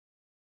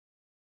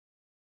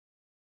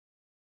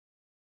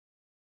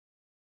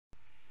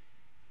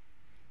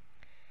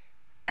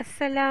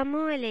Assalamu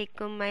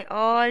alaikum, my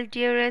all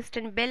dearest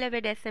and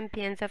beloved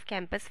SMPNs of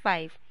Campus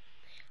 5.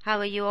 How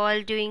are you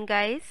all doing,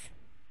 guys?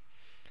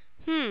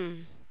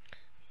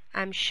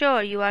 I'm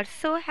sure you are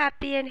so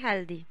happy and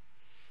healthy.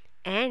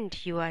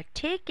 And you are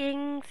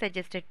taking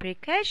suggested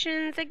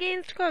precautions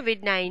against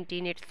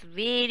COVID-19. It's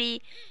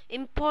very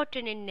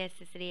important and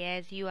necessary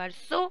as you are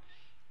so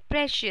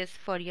precious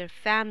for your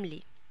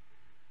family.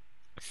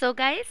 So,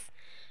 guys,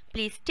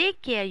 please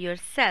take care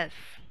yourself.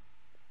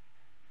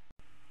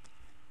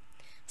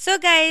 So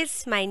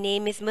guys, my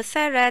name is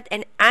Musarrat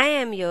and I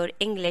am your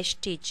English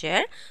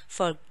teacher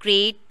for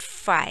grade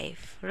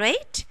 5,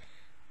 right?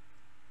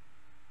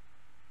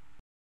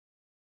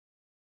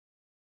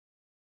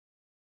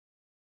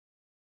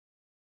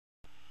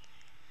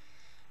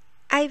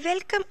 I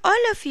welcome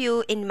all of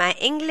you in my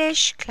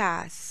English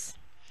class.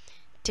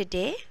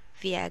 Today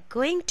we are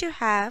going to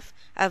have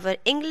our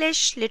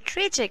English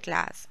literature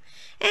class.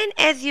 And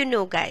as you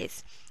know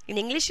guys, in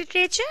English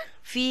literature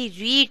we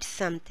read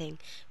something.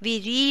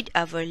 We read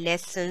our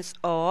lessons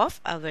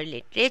of our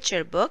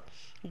literature book,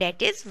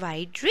 that is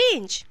wide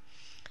range.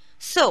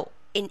 So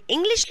in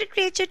English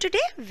literature today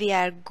we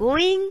are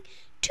going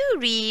to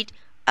read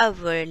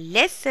our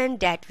lesson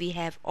that we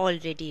have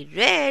already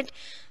read,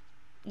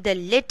 The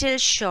Little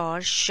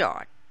Shore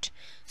Short.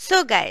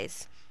 So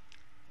guys,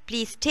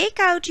 please take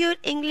out your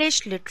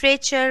English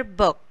literature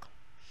book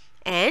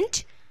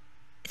and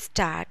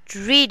start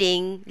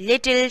reading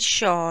Little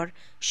Shore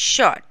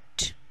Short.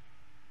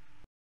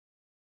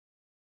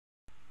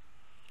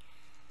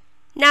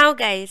 Now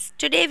guys,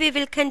 today we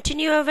will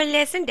continue our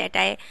lesson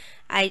that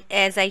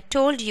as I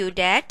told you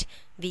that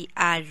we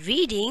are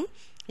reading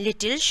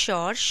Little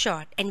Shore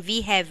Short and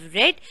we have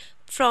read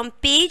from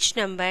page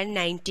number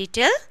 90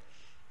 till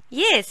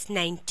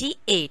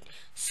 98.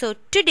 So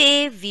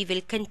today we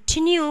will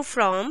continue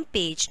from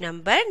page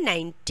number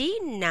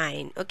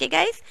 99. Okay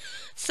guys?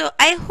 So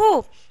I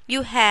hope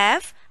you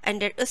have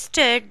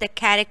understood the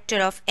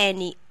character of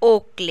Annie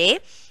Oakley.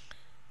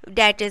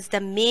 That is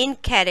the main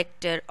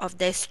character of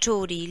the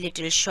story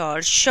Little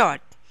Shore Short.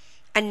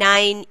 A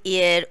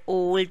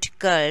 9-year-old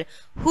girl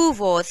who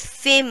was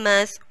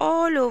famous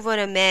all over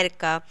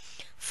America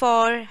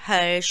for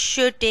her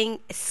shooting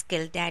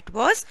skill that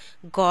was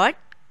God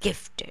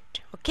gifted.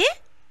 Okay?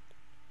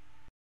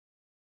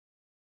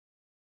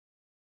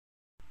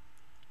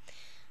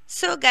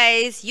 So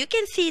guys, you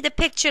can see the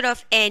picture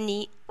of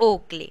Annie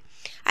Oakley.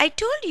 I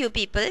told you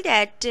people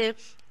that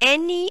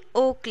Annie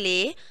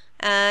Oakley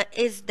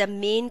is the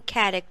main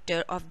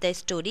character of the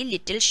story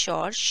Little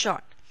Shore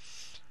Short.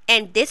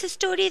 And this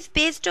story is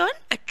based on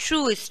a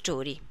true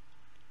story.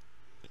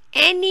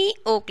 Annie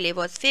Oakley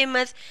was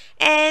famous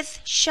as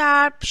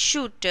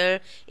sharpshooter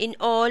in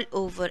all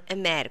over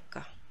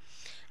America.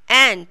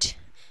 And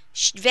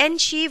when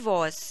she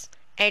was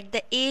at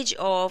the age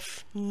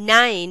of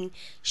 9,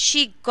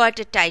 she got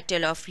a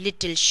title of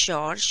Little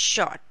Shore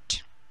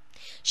Short.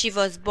 She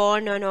was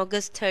born on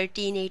August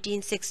 13,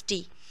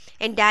 1860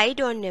 and died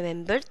on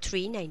November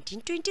 3,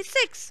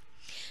 1926.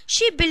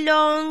 She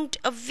belonged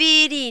a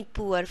very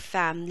poor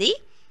family,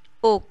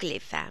 Oakley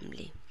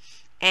family,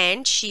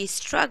 and she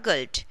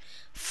struggled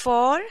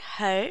for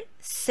her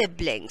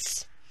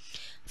siblings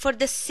for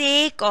the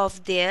sake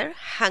of their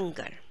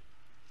hunger.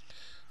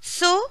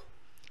 So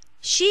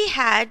she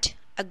had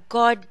a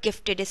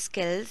God-gifted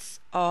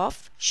skills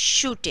of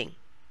shooting.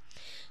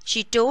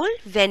 She told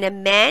when a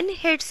man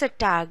hits a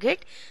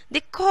target,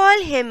 they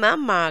call him a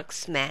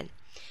marksman.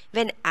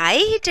 When I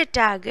hit a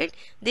target,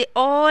 they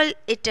call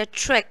it a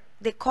trick.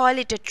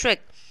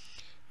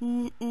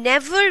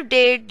 Never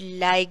did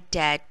like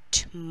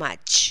that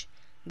much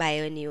by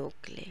Annie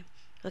Oakley.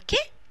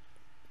 Okay?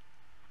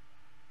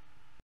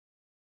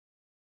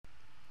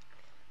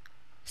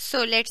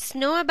 So let's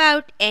know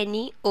about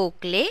Annie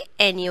Oakley.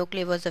 Annie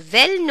Oakley was a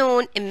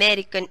well-known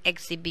American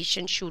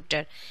exhibition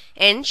shooter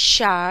and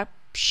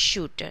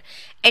sharpshooter.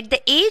 At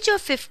the age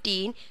of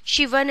 15,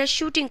 she won a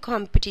shooting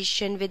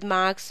competition with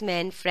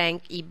marksman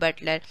Frank E.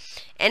 Butler,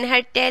 and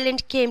her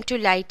talent came to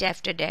light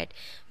after that.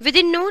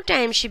 Within no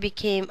time, she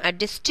became a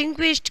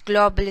distinguished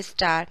global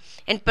star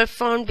and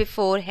performed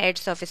before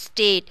heads of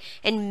state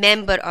and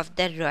members of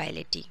the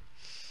royalty.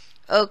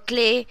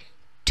 Oakley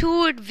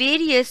toured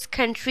various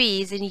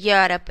countries in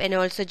Europe and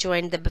also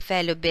joined the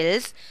Buffalo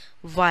Bills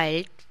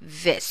Wild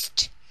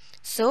West.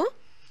 So,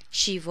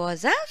 she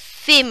was a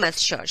famous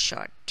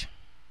short.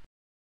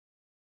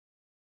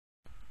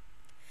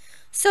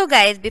 So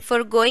guys,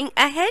 before going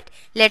ahead,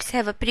 let's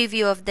have a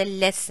preview of the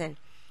lesson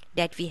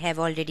that we have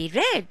already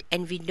read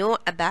and we know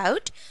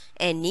about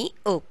Annie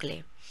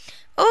Oakley.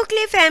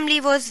 Oakley family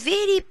was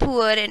very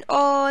poor and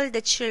all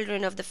the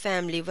children of the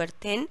family were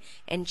thin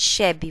and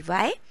shabby.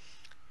 Why?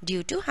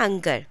 Due to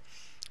hunger,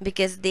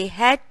 because they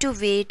had to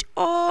wait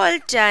all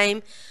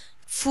time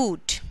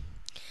food.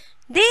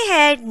 They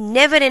had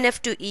never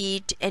enough to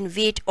eat and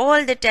wait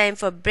all the time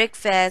for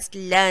breakfast,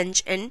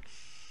 lunch and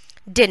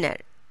dinner.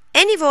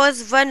 Annie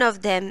was one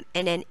of them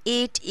and an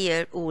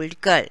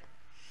 8-year-old girl.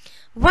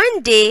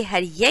 One day her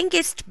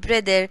youngest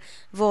brother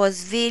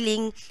was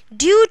wailing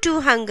due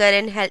to hunger,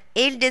 and her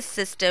eldest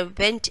sister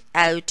went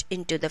out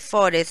into the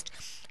forest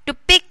to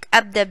pick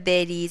up the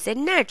berries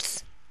and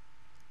nuts.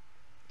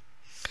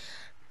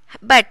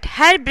 But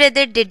her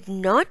brother did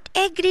not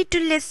agree to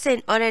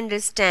listen or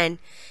understand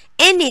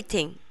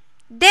anything.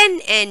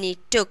 Then Annie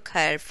took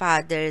her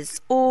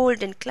father's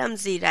old and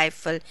clumsy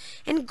rifle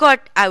and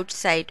got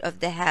outside of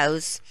the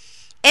house.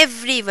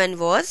 Everyone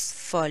was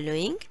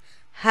following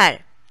her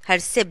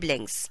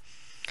siblings.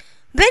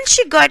 When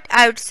she got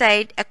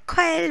outside, a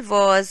quail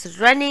was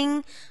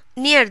running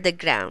near the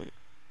ground.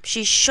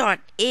 She shot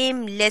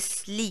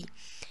aimlessly,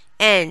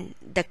 and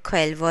the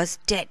quail was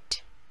dead.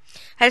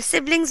 Her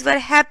siblings were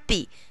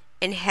happy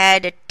and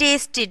had a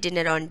tasty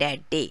dinner on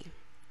that day.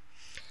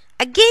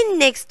 Again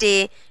next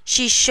day,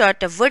 she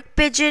shot a wood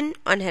pigeon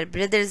on her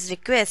brother's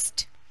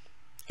request.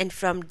 And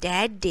from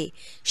that day,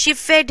 she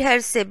fed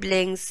her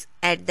siblings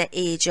at the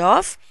age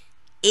of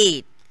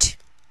 8.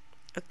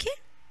 Okay?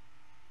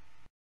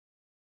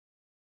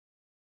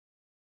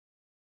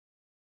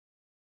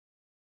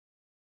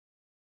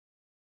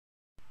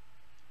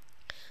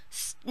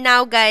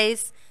 Now,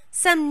 guys,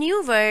 some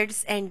new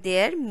words and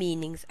their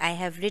meanings. I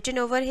have written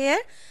over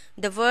here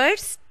the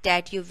words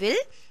that you will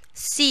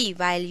see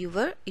while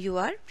you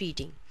are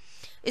reading.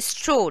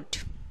 Strode,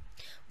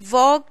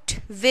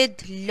 walked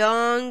with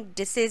long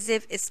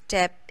decisive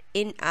step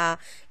in a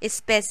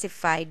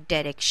specified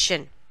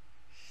direction.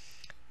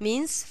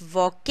 Means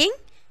walking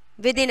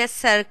within a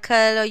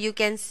circle, or you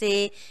can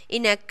say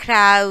in a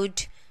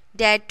crowd.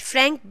 That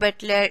Frank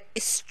Butler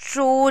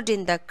strode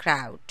in the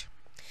crowd.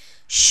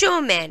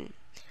 Showman,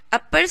 a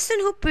person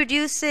who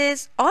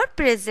produces or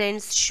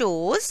presents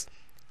shows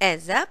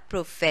as a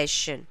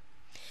profession.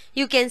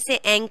 You can say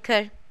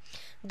anchor.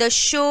 The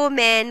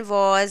showman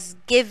was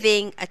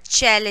giving a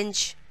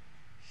challenge.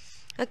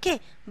 Okay,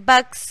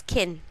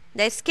 buckskin,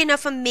 the skin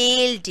of a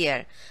male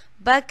deer.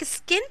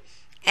 Buckskin,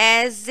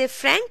 as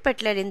Frank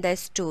Butler in the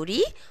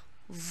story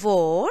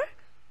wore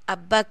a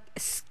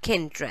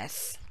buckskin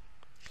dress.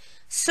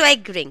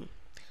 Swaggering,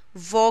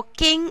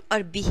 walking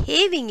or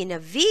behaving in a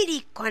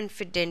very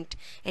confident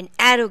and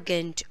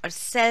arrogant or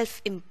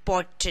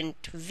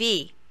self-important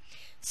way.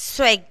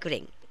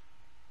 Swaggering.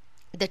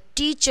 The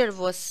teacher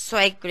was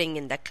swaggering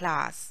in the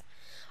class.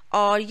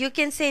 Or you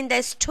can say in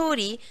the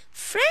story,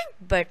 Frank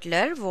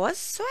Butler was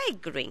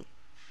swaggering.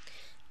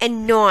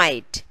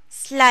 Annoyed,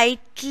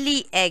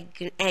 slightly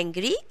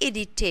angry,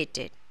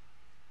 irritated.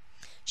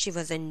 She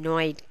was an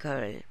annoyed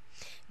girl.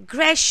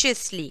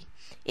 Graciously,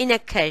 in a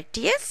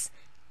courteous,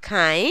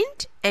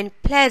 kind and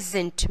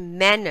pleasant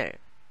manner.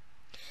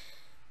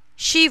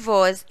 She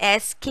was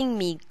asking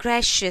me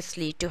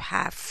graciously to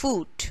have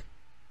food.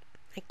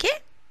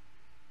 Okay?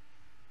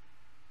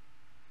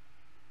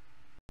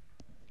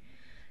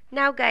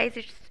 Now guys,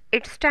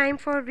 it's time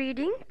for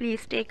reading.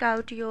 Please take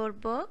out your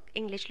book,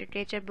 English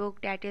literature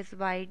book, that is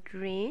Wide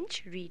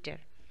Range Reader.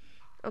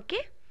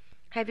 Okay?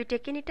 Have you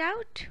taken it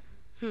out?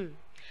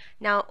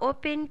 Now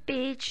open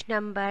page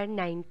number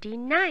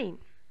 99.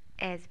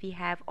 As we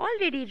have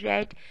already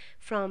read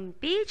from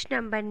page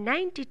number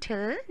 90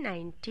 till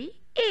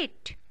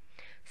 98.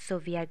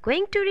 So we are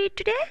going to read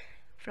today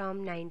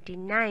from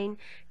 99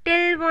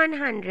 till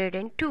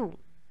 102.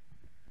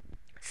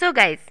 So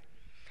guys,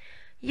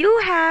 you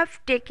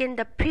have taken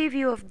the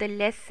preview of the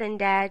lesson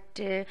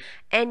that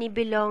Annie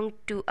belonged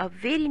to a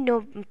very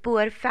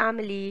poor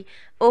family,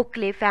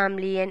 Oakley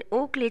family, and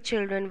Oakley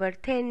children were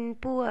thin,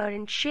 poor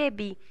and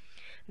shabby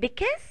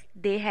because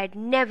they had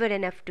never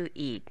enough to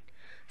eat.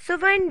 So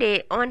one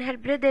day, on her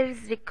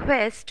brother's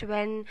request,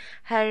 when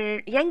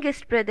her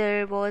youngest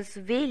brother was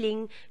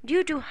wailing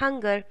due to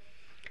hunger,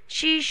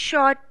 she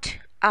shot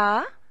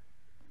a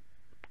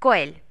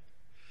quail.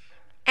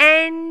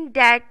 And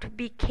that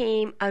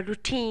became a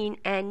routine.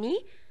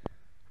 Annie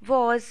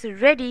was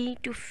ready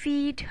to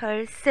feed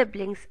her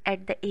siblings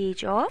at the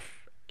age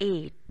of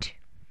 8.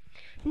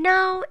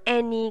 Now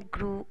Annie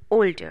grew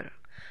older.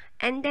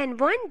 And then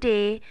one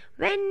day,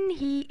 when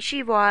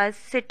she was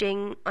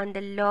sitting on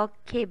the log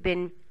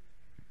cabin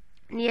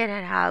near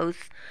her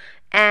house,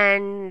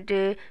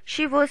 and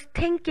she was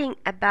thinking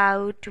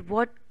about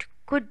what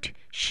could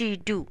she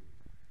do,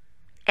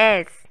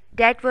 as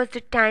that was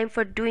the time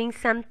for doing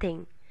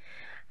something.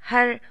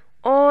 Her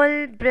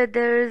all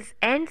brothers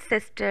and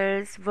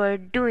sisters were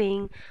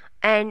doing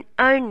and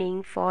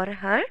earning for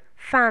her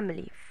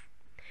family.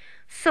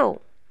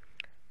 So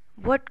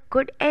what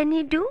could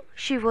Annie do?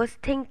 She was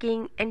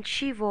thinking, and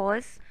she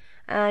was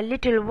a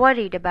little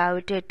worried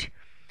about it.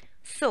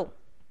 So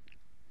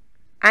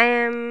I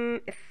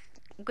am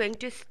going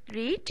to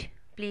read.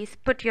 Please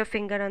put your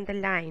finger on the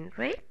line,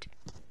 right?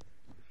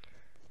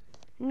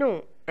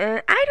 No,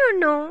 I don't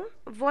know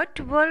what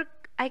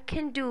work I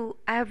can do.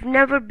 I have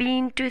never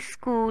been to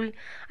school.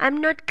 I'm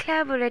not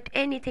clever at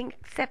anything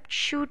except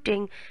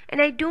shooting,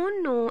 and I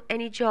don't know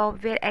any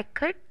job where I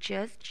could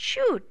just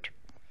shoot.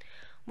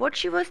 What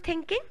she was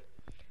thinking?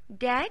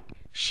 That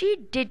she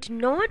did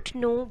not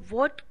know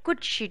what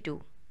could she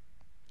do,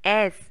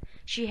 as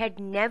she had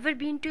never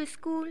been to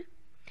school.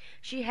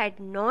 She had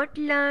not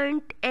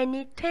learned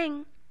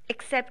anything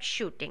except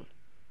shooting.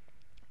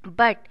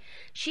 But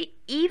she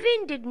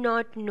even did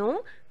not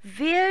know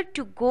where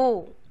to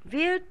go,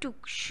 where to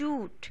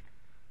shoot,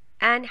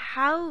 and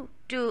how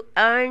to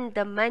earn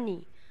the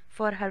money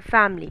for her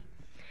family.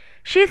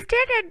 She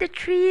stared at the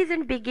trees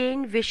and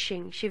began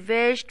wishing. She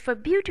wished for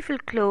beautiful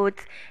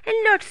clothes and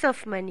lots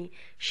of money.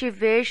 She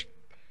wished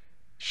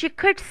she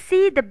could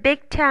see the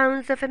big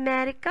towns of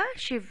America.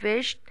 She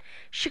wished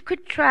she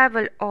could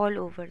travel all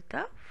over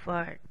the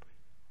world.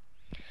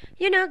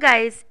 You know,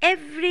 guys,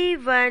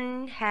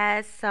 everyone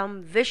has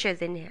some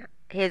wishes in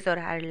his or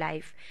her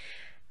life.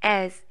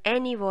 As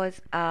Annie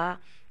was a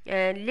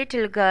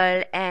little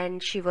girl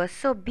and she was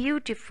so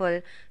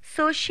beautiful,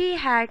 so she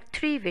had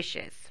three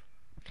wishes.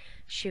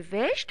 She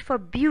wished for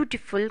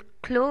beautiful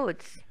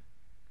clothes.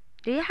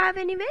 Do you have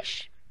any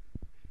wish?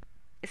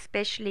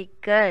 Especially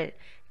girl.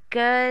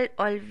 Girl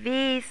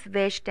always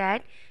wish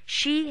that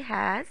she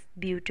has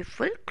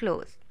beautiful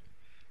clothes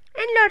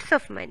and lots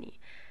of money.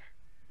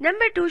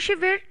 Number two, she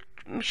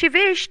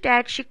wished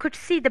that she could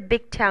see the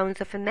big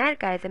towns of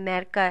America, as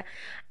America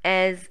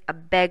is a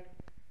big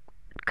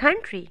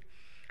country.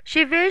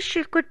 She wished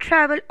she could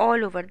travel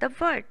all over the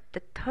world.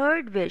 The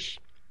third wish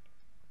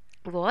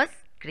was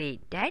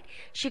great, that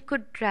she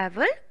could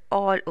travel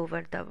all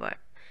over the world.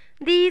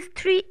 These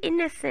three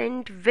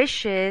innocent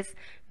wishes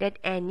that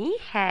Annie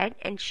had,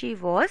 and she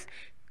was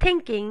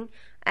thinking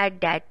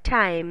at that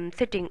time,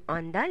 sitting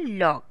on the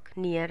log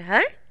near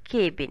her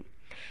cabin.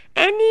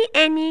 Annie,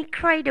 Annie,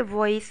 cried a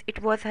voice.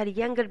 It was her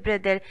younger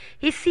brother.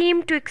 He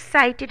seemed too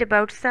excited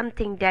about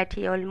something that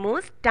he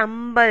almost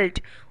tumbled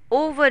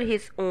over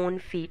his own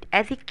feet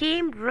as he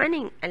came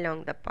running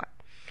along the path.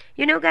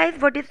 You know, guys,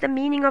 what is the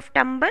meaning of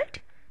tumbled?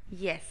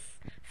 Yes,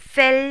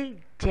 fell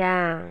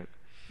down.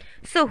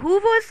 So who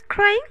was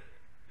crying?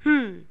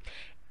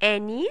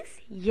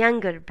 Annie's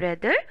younger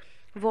brother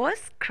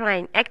was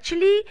crying.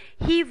 Actually,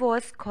 he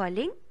was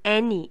calling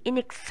Annie in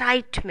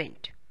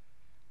excitement.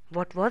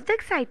 What was the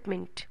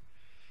excitement?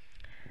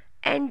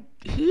 And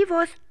he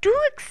was too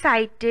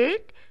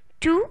excited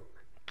to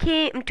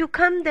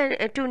come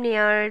to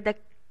near the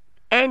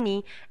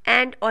Annie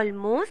and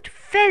almost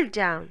fell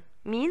down,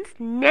 means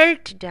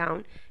knelt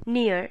down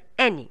near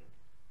Annie.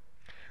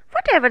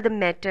 Whatever the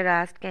matter,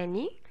 asked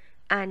Annie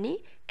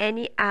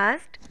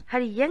asked her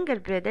younger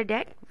brother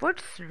that,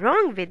 what's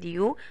wrong with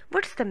you?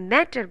 What's the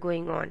matter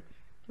going on?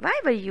 Why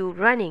were you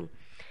running?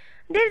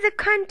 There's a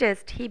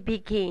contest, he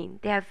began.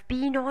 They have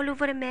been all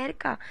over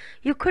America.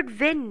 You could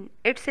win.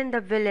 It's in the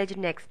village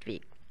next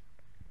week.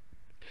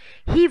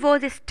 He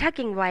was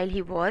stuttering while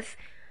he was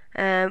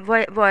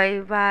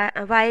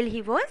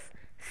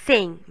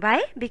saying.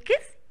 Why?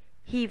 Because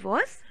he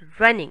was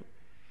running.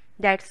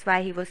 That's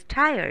why he was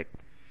tired.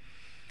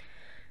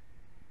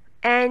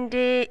 And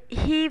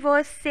he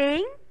was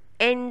saying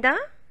in the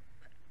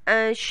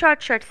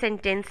short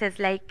sentences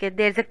like,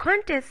 there's a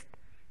contest.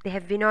 They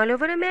have been all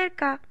over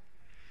America.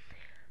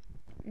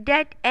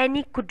 That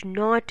Annie could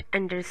not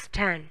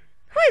understand.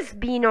 Who has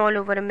been all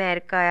over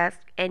America?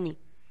 Asked Annie.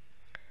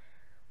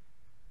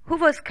 Who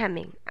was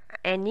coming?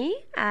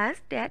 Annie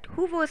asked that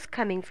who was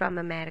coming from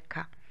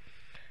America.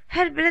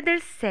 Her brother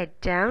sat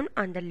down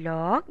on the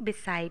log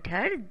beside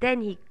her.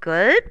 Then he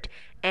gulped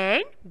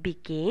and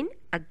began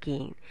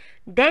again.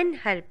 Then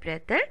her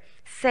brother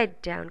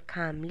sat down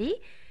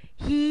calmly.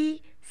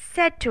 He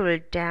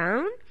settled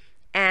down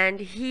and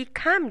he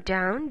calmed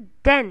down.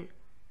 Then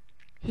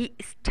he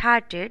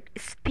started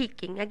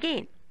speaking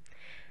again.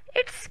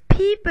 It's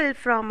people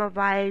from a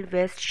Wild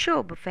West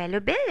show,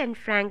 Buffalo Bill and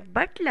Frank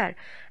Butler,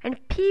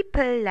 and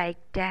people like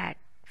that.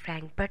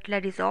 Frank Butler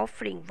is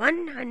offering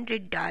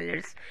 $100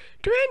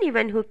 to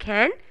anyone who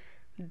can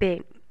bear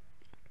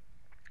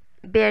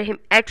him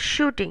at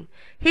shooting.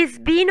 He's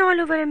been all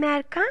over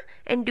America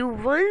and no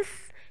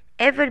one's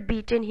ever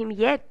beaten him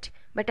yet.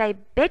 But I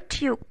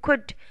bet you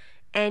could,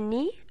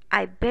 Annie.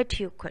 I bet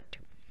you could.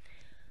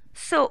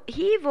 So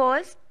he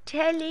was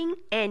telling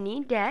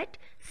Annie that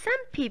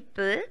some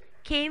people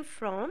came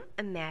from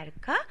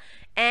America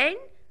and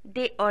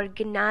they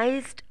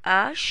organized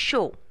a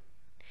show,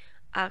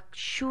 a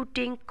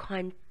shooting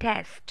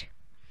contest,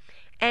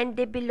 and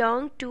they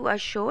belonged to a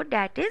show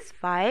that is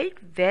Wild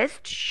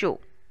West show.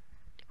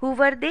 Who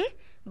were they?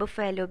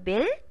 Buffalo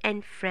Bill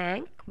and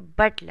Frank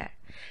Butler.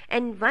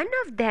 And one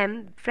of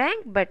them,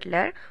 Frank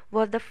Butler,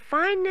 was the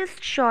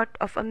finest shot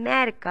of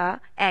America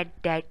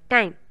at that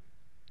time.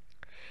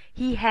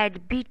 He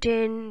had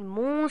beaten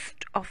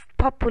most of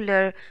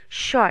popular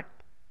shot.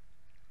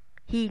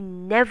 He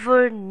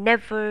never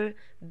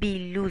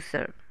be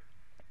loser.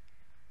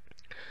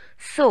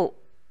 So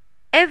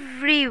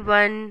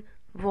everyone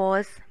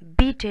was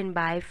beaten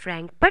by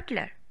Frank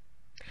Butler.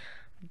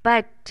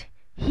 But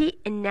he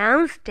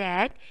announced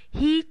that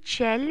he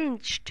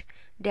challenged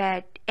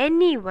that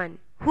anyone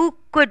who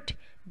could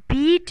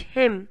beat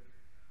him,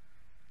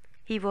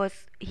 he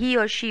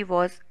or she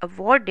was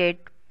awarded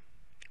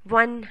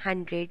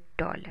 $100.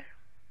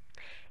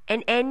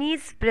 And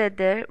Annie's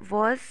brother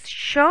was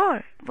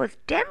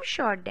damn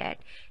sure that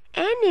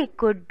Annie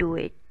could do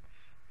it.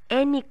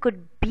 Annie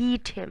could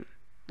beat him,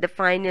 the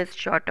finest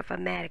shot of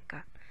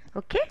America.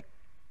 Okay?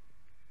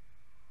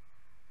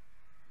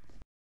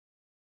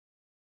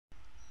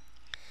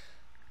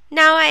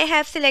 Now I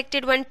have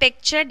selected one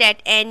picture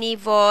that Annie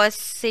was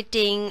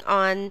sitting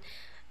on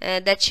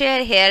the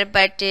chair here,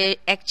 but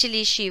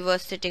actually she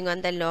was sitting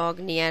on the log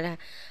near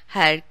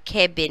her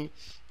cabin,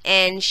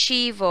 and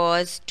she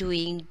was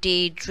doing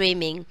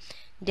daydreaming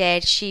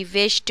that she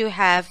wished to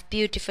have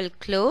beautiful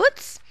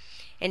clothes,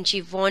 and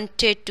she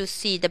wanted to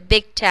see the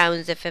big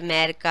towns of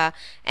America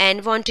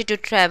and wanted to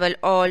travel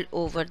all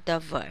over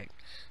the world.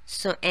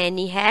 So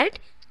Annie had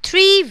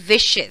three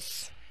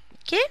wishes.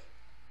 Okay?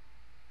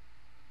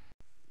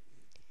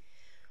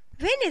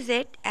 When is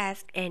it?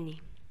 Asked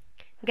Annie.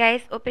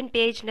 Guys, open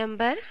page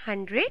number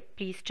 100.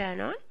 Please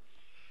turn on.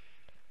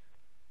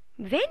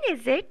 When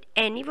is it?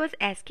 Annie was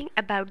asking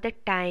about the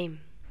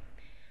time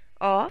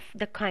of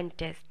the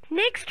contest.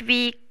 Next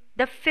week,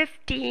 the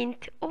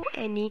 15th. Oh,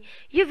 Annie,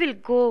 you will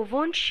go,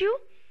 won't you?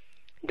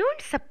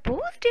 Don't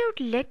suppose they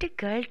would let a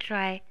girl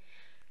try.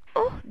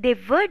 Oh, they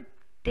would.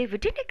 They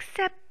wouldn't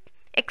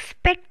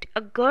expect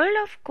a girl,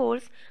 of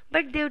course,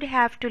 but they would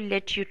have to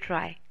let you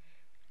try.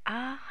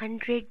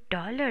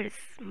 $100,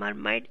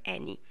 murmured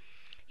Annie.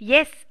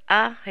 Yes,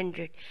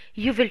 100.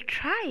 You will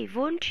try,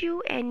 won't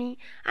you, Annie?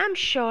 I'm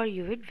sure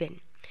you would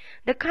win.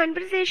 The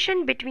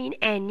conversation between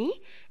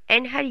Annie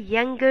and her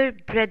younger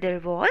brother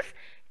was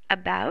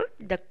about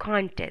the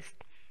contest.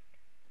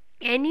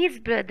 Annie's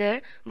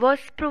brother was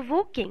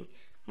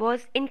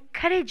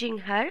encouraging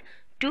her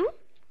to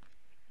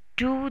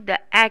do the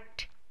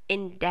act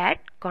in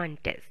that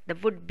contest, the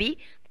would-be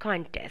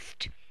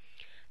contest.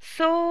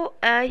 So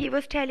he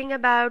was telling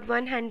about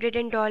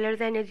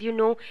 $100, and as you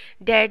know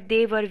that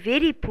they were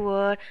very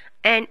poor,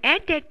 and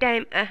at that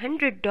time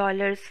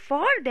 $100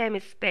 for them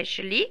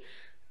especially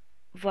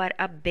were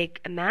a big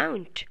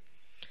amount.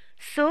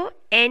 So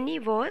Annie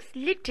was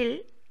little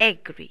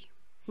angry,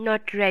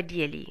 not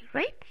readily,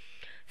 right?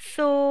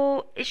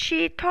 So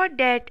she thought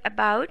that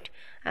about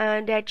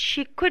that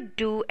she could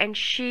do, and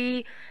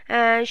she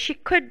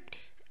could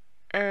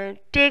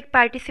take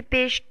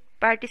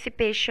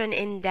participation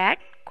in that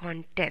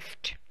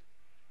contest.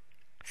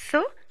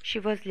 So she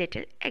was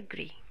little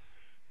angry.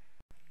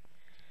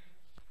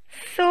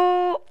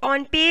 So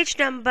on page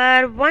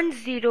number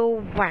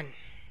 101,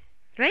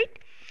 right?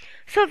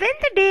 So when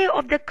the day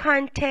of the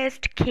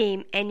contest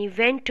came, Annie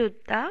went to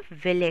the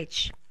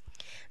village.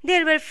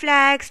 There were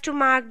flags to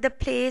mark the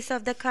place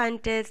of the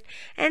contest,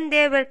 and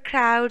there were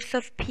crowds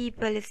of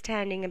people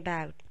standing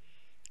about.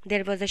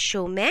 There was a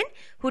showman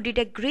who did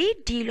a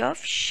great deal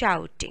of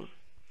shouting.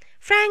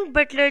 Frank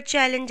Butler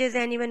challenges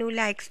anyone who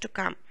likes to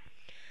come.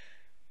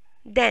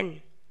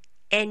 Then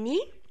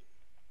Annie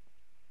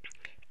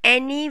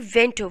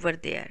went over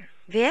there.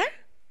 Where?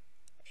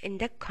 In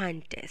the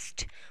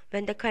contest.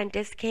 When the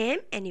contest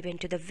came, Annie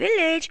went to the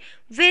village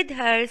with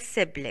her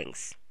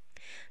siblings.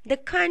 The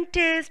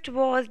contest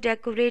was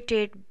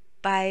decorated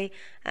by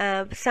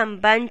some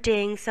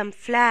bunting, some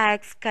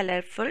flags,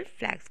 colorful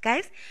flags.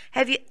 Guys,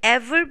 have you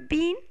ever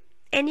been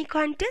any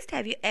contest?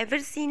 Have you ever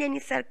seen any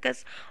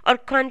circus or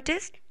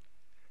contest?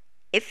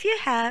 If you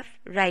have,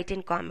 write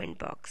in comment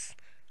box.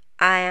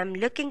 I am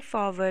looking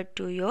forward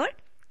to your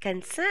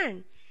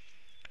concern.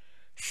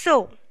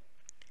 So,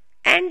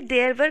 and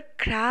there were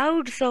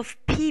crowds of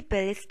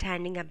people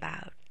standing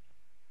about.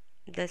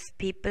 Thus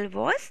people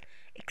were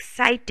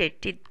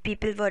excited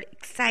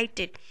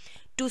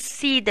to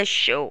see the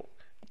show,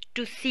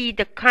 to see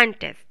the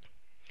contest.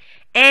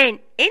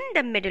 And in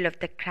the middle of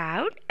the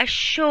crowd, a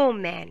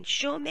showman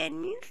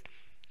means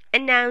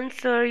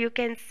announcer, you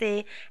can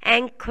say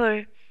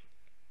anchor,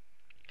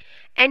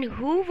 and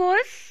who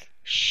was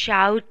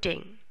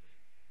shouting.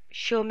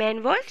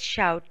 Showman was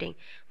shouting.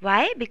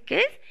 Why?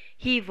 Because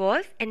he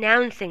was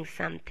announcing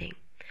something.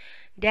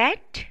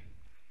 That,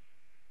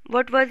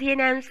 what was he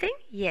announcing?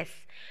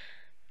 Yes,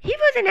 he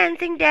was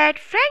announcing that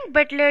Frank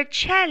Butler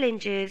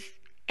challenges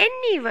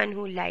anyone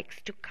who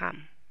likes to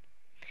come.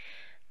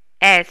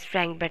 As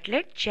Frank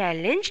Butler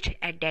challenged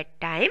at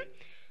that time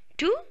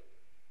to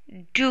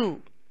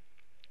do.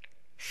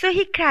 So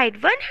he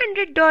cried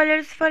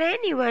 $100 for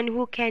anyone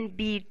who can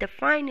beat the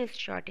finest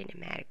shot in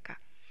America.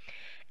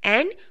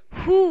 And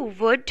who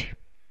would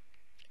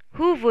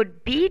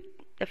beat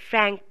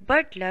Frank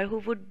Butler,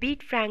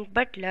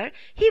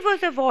 he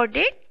was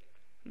awarded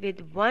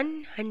with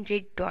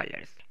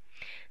 $100.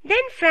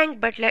 Then Frank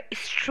Butler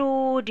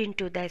strode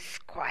into the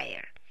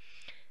square.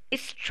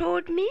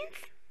 Strode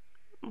means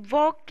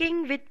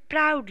walking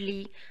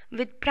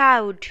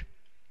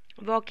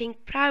walking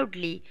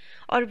proudly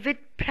or with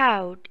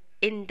proud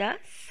in the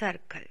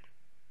circle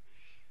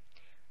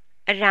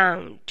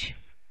around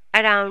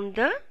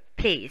the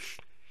place.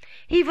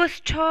 He was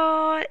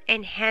tall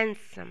and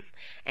handsome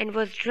and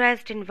was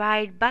dressed in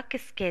white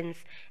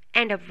buckskins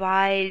and a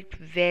white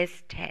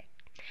vest hat.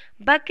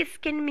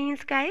 Buckskin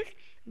means, guys,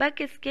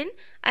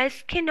 a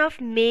skin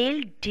of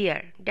male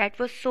deer that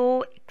was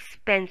so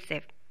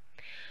expensive.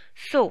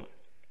 So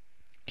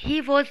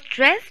he was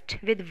dressed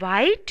with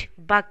white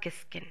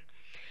buckskin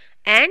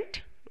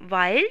and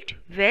Wild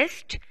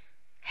West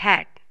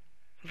hat,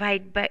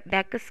 white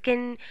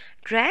buckskin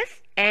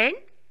dress, and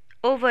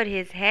over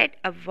his head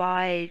a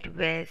Wild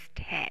West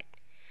hat.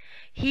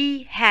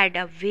 He had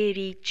a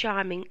very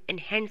charming and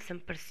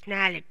handsome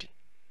personality.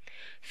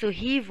 So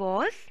he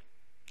was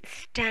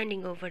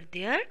standing over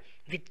there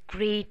with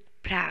great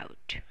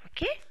pride.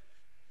 Okay.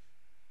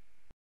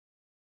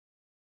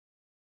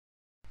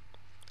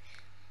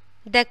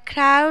 The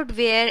crowd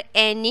where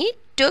Annie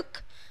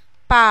took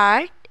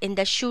part in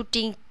the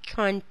shooting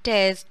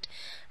contest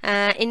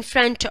in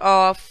front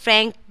of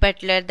Frank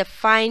Butler, the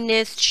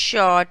finest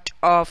shot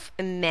of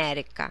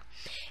America.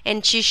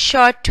 And she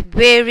shot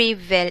very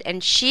well,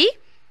 and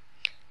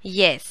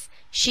yes,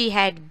 she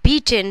had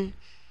beaten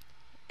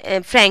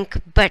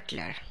Frank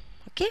Butler.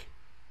 Okay.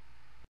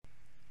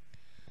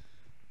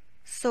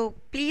 So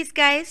please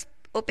guys,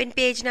 open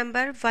page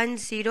number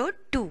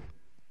 102.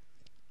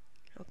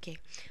 Okay.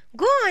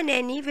 Go on,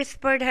 Annie,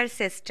 whispered her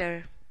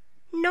sister.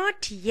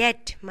 Not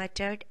yet,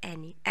 muttered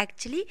Annie.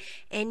 Actually,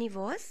 Annie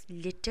was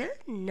little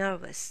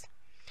nervous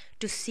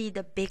to see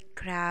the big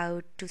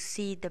crowd, to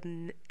see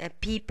the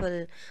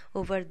people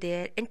over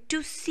there, and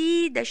to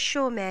see the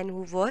showman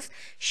who was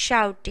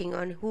shouting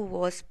and who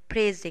was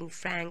praising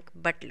Frank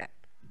Butler.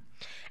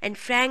 And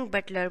Frank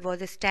Butler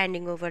was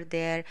standing over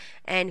there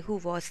and who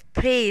was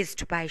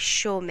praised by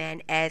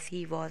showman as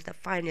he was the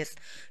finest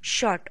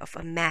shot of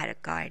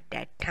America at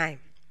that time.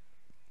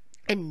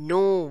 And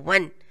no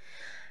one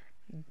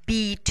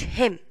beat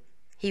him.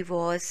 He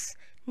was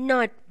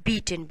not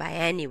beaten by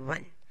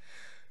anyone.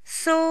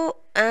 So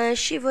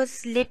she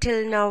was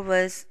little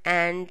nervous,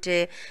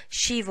 and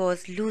she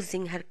was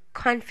losing her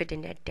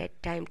confidence at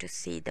that time to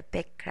see the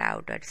big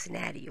crowd or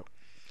scenario.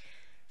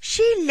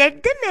 She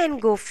let the man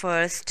go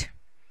first.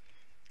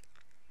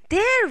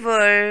 There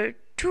were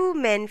 2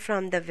 men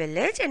from the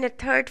village and a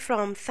third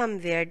from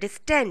somewhere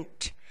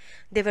distant.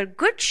 They were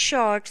good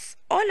shots,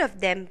 all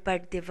of them,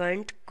 but they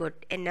weren't good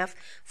enough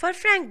for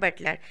Frank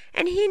Butler,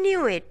 and he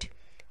knew it.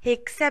 He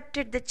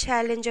accepted the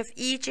challenge of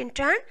each in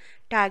turn.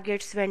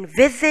 Targets went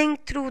whizzing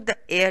through the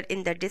air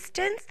in the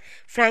distance.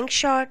 Frank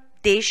shot,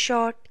 they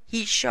shot,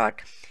 he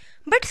shot.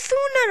 But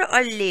sooner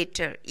or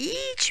later,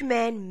 each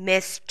man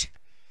missed.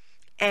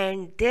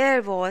 And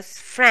there was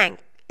Frank,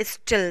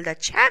 still the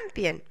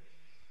champion,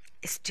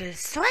 still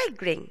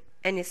swaggering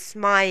and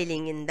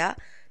smiling in the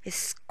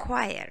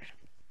square.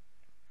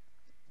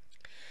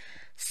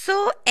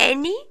 So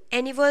Annie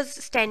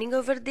was standing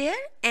over there,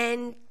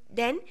 and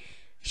then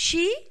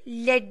she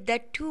led the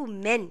 2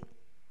 men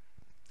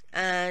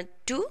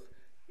to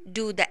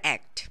do the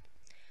act.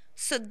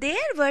 So there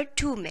were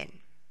 2 men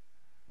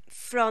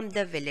from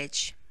the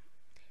village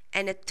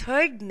and a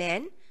third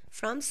man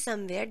from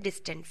somewhere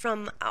distant,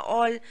 from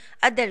all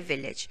other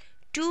village.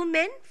 2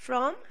 men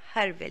from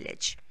her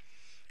village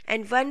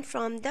and 1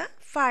 from the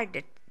far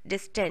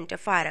distant or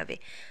far away.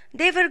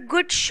 They were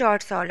good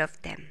shots, all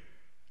of them.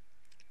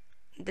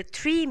 The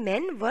 3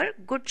 men were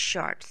good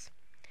shots,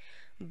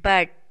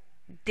 but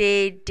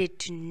they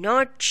did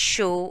not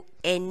show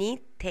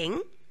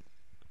anything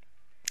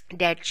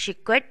that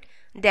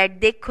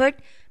they could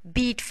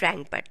beat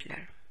Frank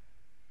Butler.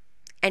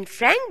 And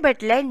Frank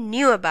Butler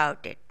knew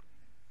about it.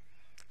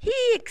 He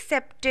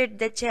accepted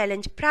the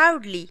challenge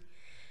proudly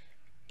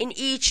in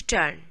each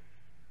turn.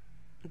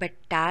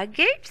 But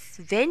targets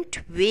went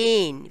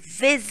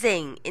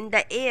whizzing in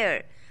the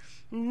air,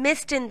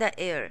 missed in the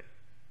air.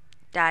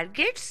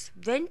 Targets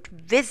went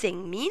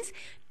whizzing means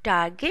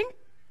targets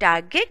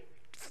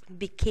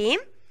became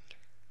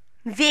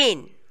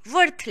vain,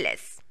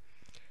 worthless,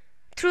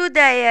 through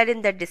the air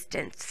in the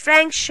distance.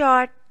 Frank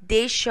shot,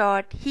 they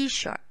shot, he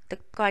shot. The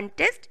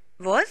contest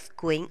was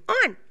going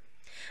on.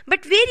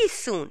 But very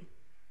soon,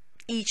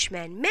 each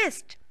man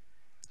missed.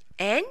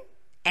 And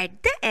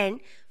at the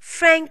end,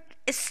 Frank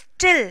is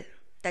still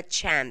the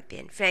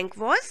champion. Frank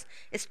was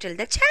still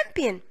the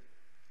champion.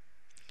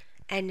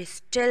 And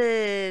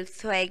still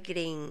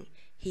swaggering.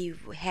 He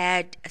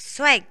had a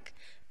swag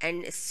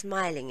and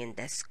smiling in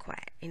the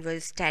square. He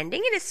was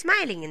standing and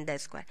smiling in the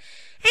square.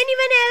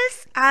 Anyone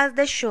else? Asked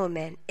the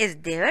showman. Is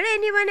there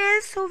anyone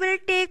else who will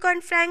take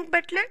on Frank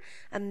Butler?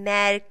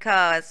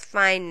 America's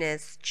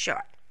finest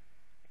shot.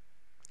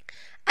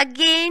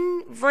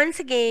 Once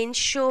again,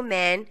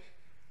 showman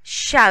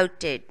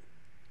shouted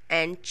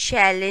and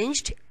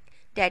challenged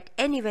that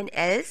anyone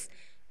else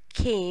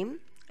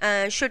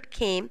should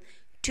come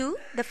to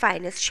the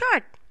finest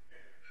shot.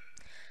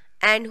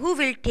 And who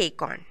will take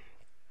on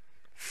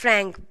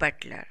Frank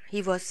Butler?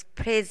 He was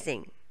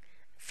praising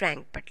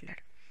Frank Butler.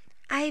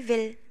 I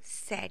will,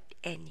 said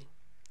Annie.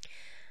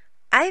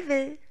 I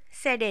will,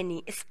 said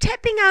Annie.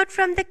 Stepping out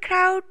from the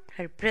crowd,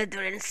 her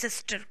brother and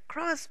sister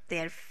crossed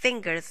their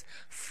fingers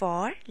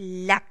for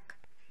luck.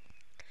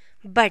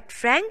 But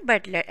Frank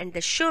Butler and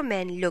the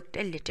showman looked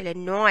a little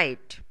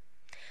annoyed.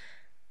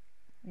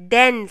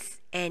 Then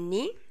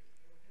Annie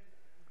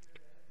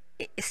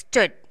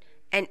stood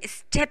and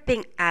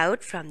stepping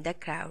out from the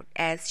crowd,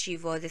 as she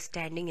was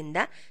standing in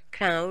the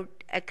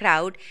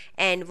crowd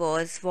and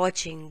was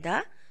watching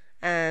the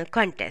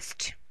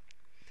contest.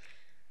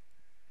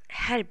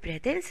 her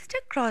brother and sister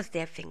crossed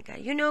their finger.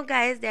 You know,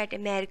 guys, that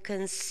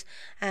Americans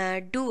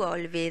do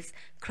always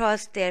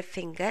cross their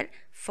finger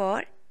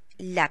for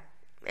luck,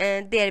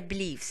 their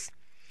beliefs.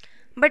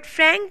 But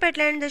Frank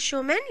Butler and the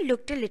showman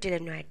looked a little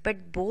annoyed.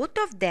 But both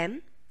of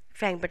them,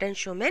 Frank Butler and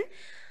showman,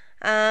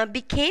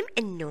 became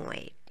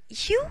annoyed.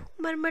 You,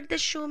 murmured the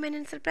showman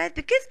in surprise,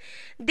 because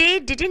they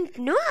didn't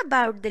know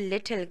about the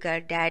little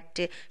girl that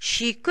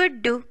she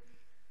could do.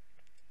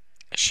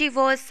 She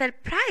was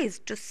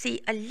surprised to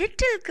see a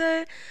little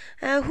girl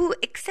who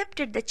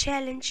accepted the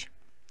challenge.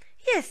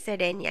 Yes,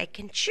 said Annie, I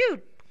can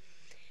shoot.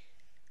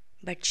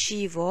 But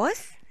she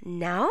was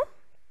now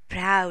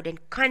proud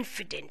and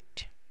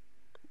confident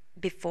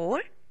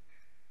before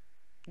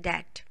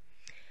that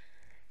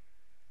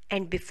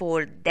and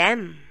before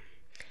them.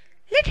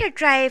 Let her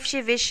try if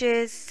she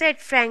wishes,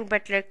 said Frank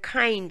Butler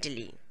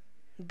kindly.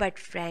 But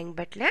Frank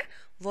Butler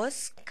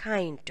was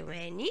kind to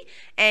Annie,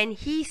 and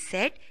he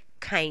said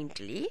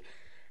kindly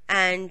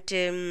and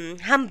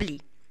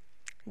humbly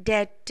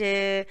that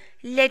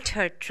let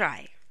her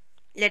try,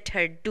 let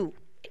her do.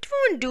 It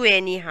won't do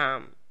any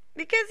harm,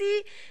 because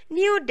he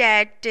knew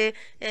that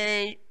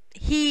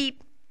he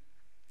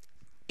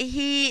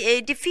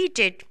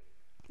defeated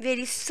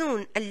very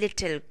soon a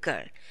little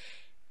girl.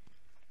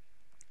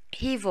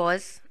 He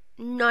was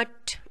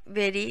not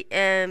very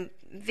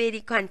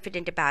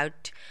confident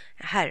about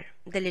her,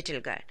 the little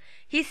girl.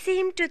 He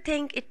seemed to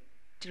think it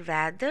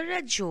rather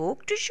a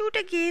joke to shoot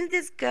against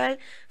this girl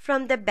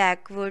from the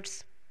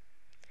backwoods.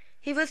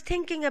 He was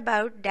thinking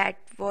about that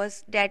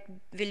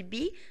would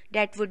be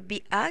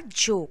a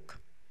joke.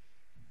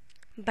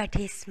 But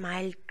he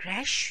smiled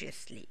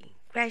graciously.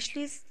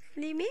 Graciously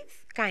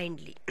means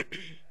kindly.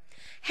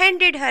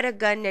 Handed her a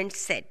gun and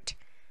said,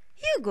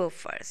 "You go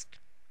first."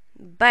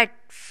 But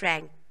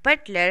Frank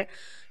Butler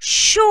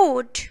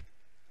showed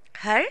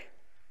her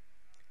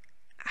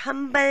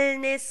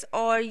humbleness,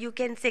 or you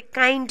can say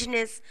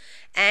kindness,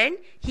 and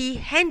he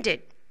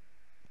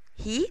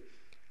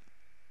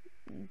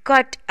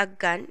got a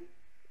gun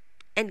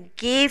and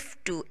gave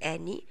to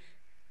Annie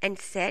and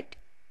said,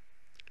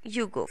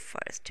 "You go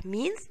first."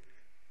 Means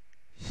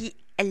he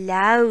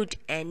allowed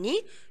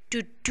Annie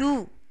to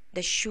do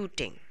the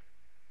shooting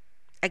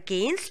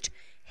against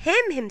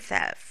him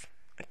himself.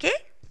 Okay?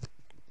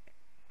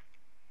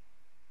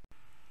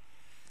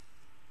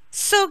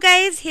 So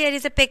guys, here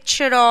is a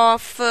picture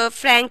of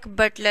Frank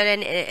Butler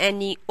and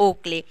Annie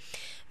Oakley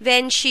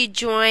when she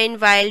joined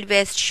Wild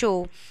West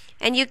show,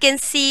 and you can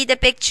see the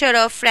picture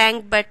of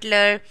Frank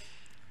Butler,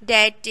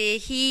 that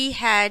he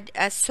had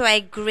a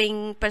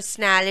swaggering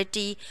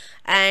personality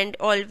and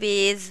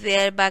always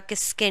wear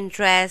buckskin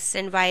dress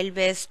and Wild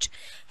West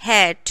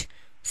hat.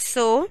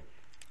 So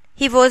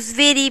he was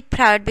very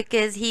proud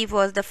because he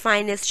was the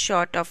finest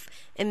shot of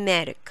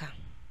America.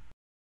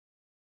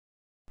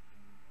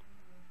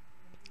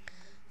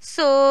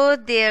 So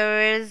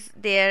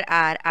there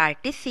are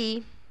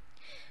RTC.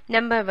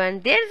 Number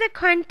 1, there's a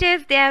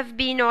contest. They have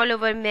been all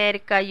over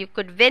America. You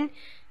could win.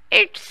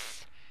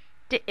 It's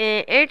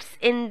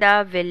in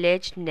the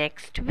village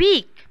next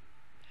week.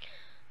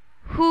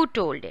 Who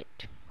told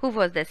it? Who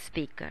was the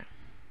speaker?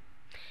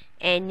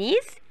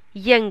 Annie's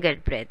younger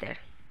brother.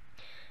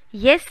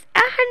 Yes,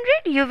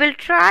 100. You will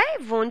try,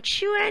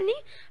 won't you,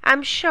 Annie?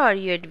 I'm sure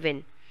you'd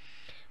win.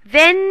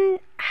 When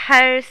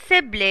her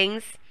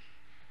siblings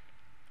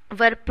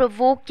were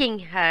provoking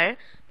her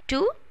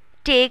to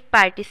take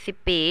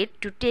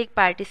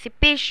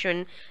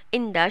participation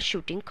in the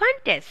shooting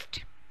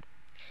contest.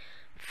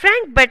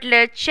 Frank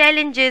Butler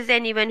challenges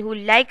anyone who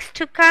likes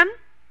to come.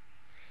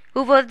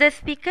 Who was the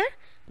speaker?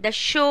 The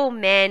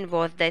showman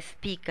was the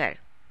speaker,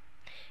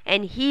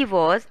 and he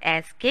was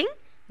asking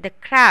the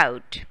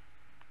crowd,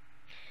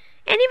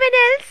 anyone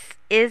else?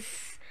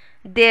 Is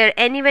there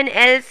anyone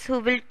else who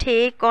will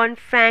take on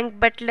Frank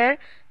Butler,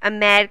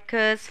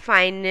 America's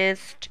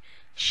finest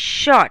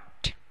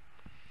shot?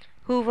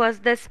 Who was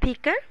the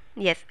speaker?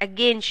 Yes,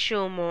 again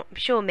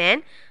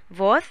showman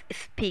was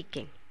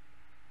speaking.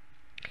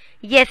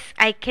 Yes,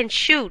 I can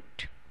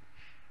shoot.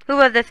 Who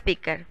was the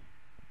speaker?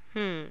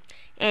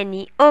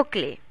 Annie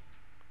Oakley.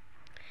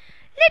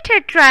 Let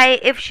her try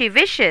if she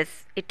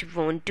wishes. It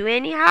won't do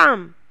any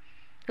harm.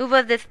 Who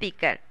was the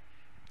speaker?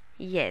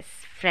 Yes,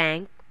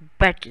 Frank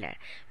Butler.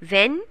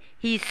 When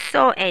he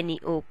saw Annie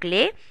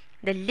Oakley,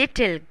 the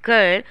little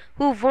girl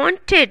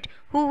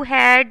who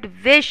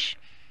had wished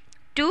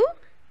to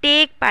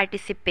take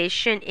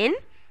participation in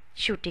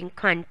shooting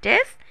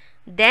contest,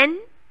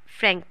 then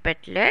Frank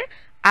Butler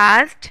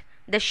asked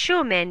the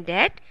showman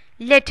that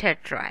let her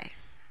try.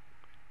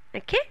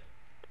 Okay?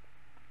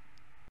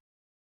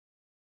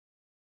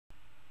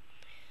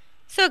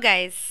 So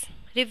guys,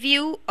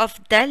 review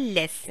of the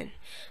lesson.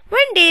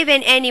 One day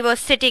when Annie was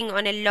sitting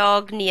on a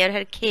log near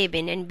her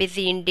cabin and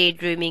busy in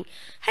daydreaming,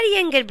 her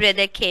younger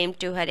brother came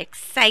to her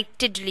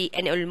excitedly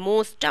and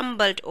almost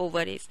tumbled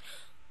over his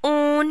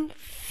own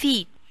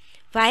feet.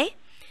 Why?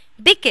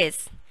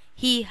 Because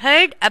he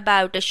heard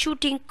about a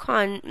shooting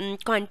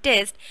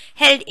contest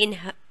held in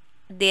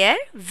their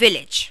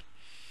village.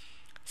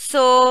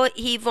 So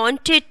he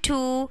wanted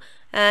to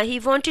he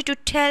wanted to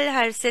tell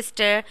her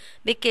sister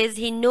because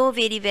he know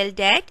very well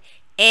that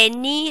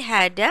Annie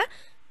had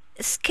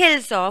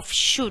skills of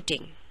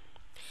shooting.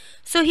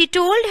 So he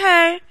told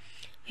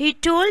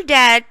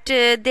that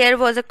there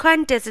was a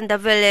contest in the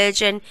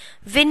village and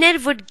winner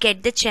would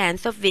get the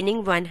chance of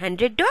winning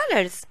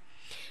 $100.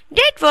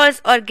 That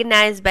was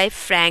organized by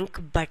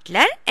Frank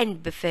Butler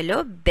and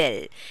Buffalo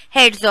Bill,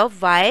 heads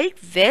of Wild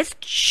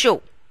West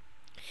show.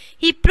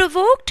 He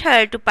provoked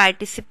her to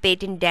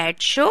participate in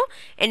that show,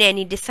 and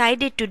Annie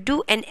decided to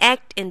do an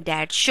act in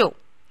that show.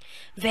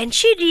 When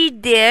she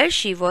reached there,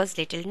 she was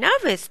little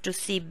nervous to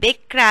see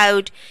big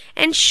crowd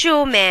and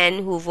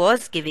showman who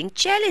was giving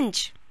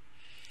challenge.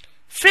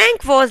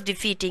 Frank was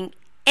defeating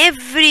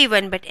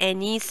everyone, but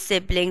Annie's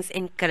siblings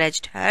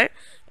encouraged her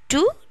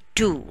to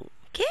do.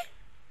 Okay.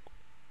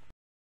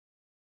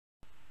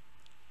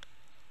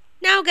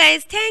 Now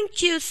guys,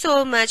 thank you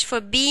so much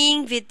for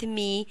being with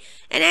me,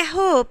 and I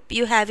hope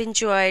you have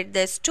enjoyed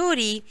the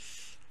story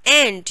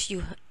and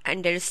you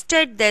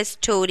understood the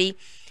story.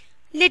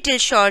 Little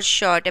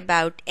short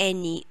about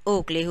Annie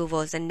Oakley, who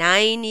was a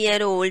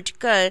 9-year-old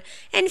girl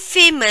and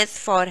famous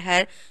for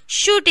her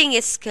shooting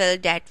skill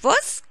that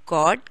was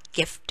God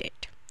gifted.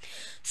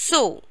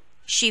 So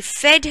she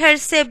fed her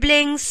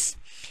siblings,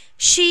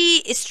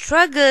 she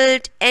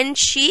struggled, and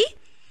she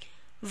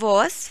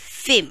was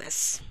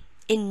famous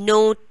in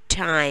no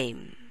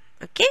time.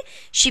 Okay,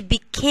 she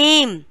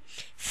became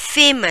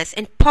famous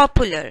and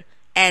popular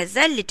as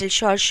a little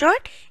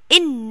short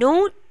in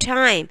no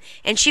time,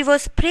 and she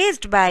was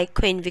praised by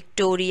Queen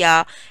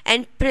Victoria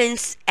and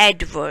Prince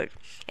Edward,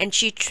 and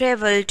she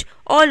traveled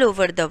all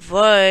over the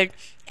world,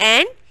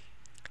 and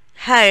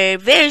her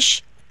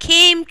wish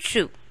came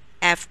true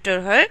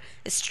after her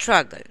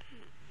struggle.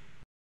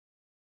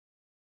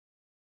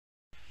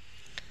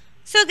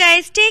 So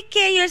guys, take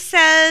care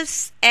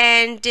yourselves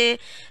and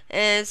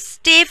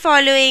stay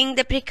following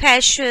the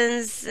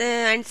precautions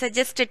and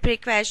suggested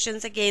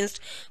precautions against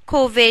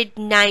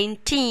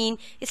COVID-19.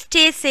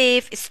 Stay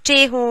safe,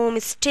 stay home,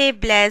 stay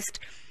blessed.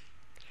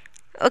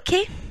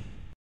 Okay?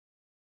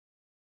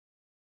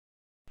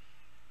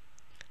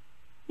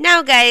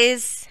 Now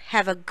guys,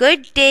 have a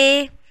good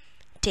day.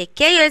 Take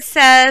care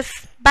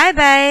yourself. Bye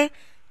bye.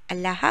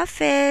 Allah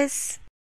Hafiz.